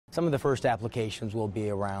Some of the first applications will be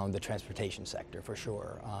around the transportation sector for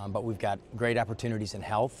sure, but we've got great opportunities in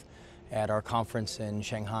health. At our conference in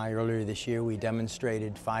Shanghai earlier this year, we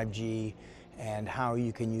demonstrated 5G and how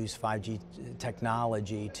you can use 5G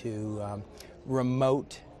technology to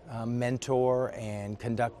remote mentor and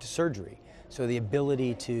conduct surgery. So the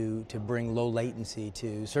ability to bring low latency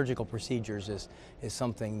to surgical procedures is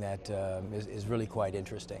something that is really quite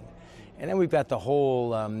interesting. And then we've got the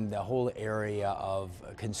whole area of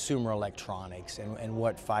consumer electronics and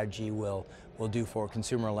what 5G will do for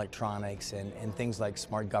consumer electronics and things like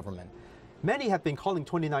smart government. Many have been calling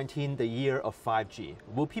 2019 the year of 5G.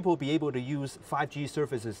 Will people be able to use 5G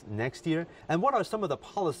services next year? And what are some of the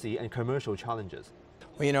policy and commercial challenges?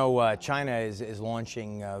 Well, you know, China is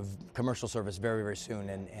launching commercial service very, very soon.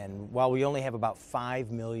 And while we only have about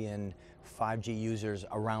 5 million 5G users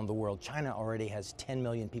around the world, China already has 10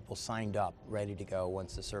 million people signed up, ready to go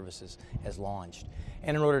once the service has launched.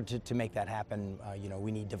 And in order to make that happen, you know,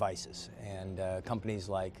 we need devices. And companies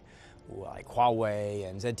like Huawei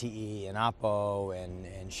and ZTE and Oppo and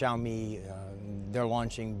Xiaomi, they're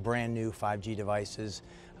launching brand new 5G devices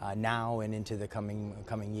now and into the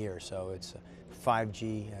coming year. So it's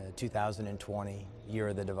 5G 2020, year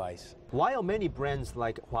of the device. While many brands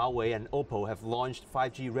like Huawei and Oppo have launched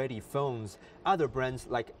 5G-ready phones, other brands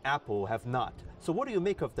like Apple have not. So what do you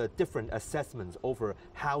make of the different assessments over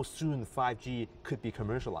how soon 5G could be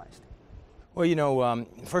commercialized? Well, you know,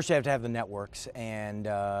 first you have to have the networks, and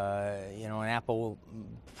you know, and Apple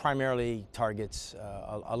primarily targets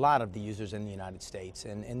a lot of the users in the United States.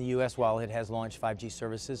 And in the U.S., while it has launched 5G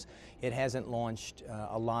services, it hasn't launched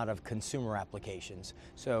a lot of consumer applications.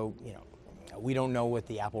 So, you know, we don't know what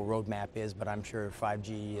the Apple roadmap is, but I'm sure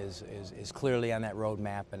 5G is clearly on that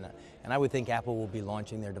roadmap, and I would think Apple will be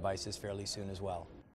launching their devices fairly soon as well.